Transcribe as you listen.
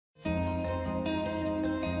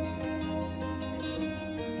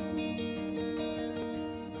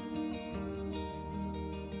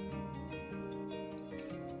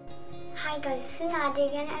Hi guys, this is Nadia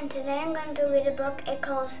again, and today I'm going to read a book. It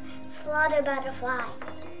calls Flutter Butterfly.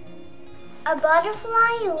 A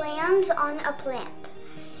butterfly lands on a plant.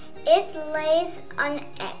 It lays an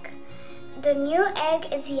egg. The new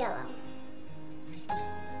egg is yellow.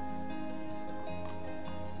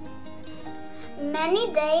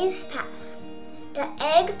 Many days pass. The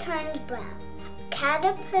egg turns brown. A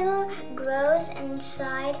caterpillar grows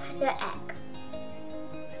inside the egg.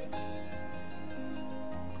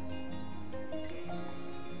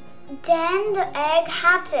 Then the egg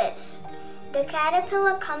hatches. The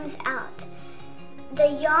caterpillar comes out. The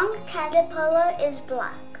young caterpillar is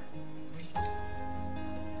black.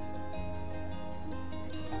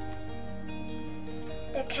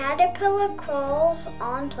 The caterpillar crawls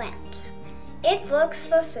on plants. It looks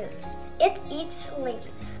for food. It eats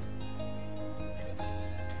leaves.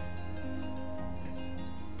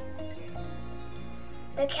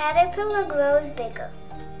 The caterpillar grows bigger.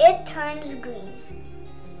 It turns green.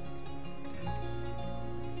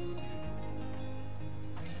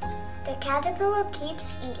 The caterpillar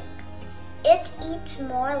keeps eating. It eats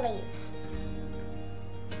more leaves.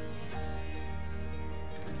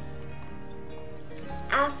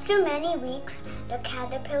 After many weeks, the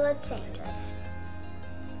caterpillar changes.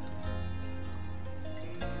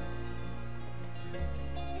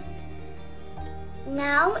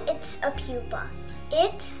 Now it's a pupa.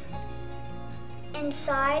 It's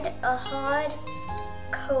inside a hard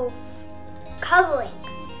covering.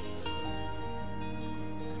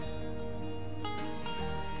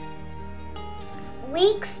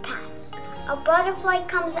 Weeks pass. A butterfly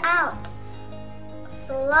comes out.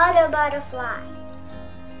 Flutter butterfly.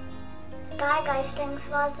 Bye guys, thanks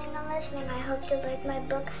for watching and listening. I hope you like my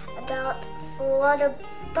book about flutter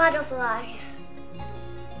butterflies.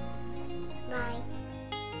 Bye.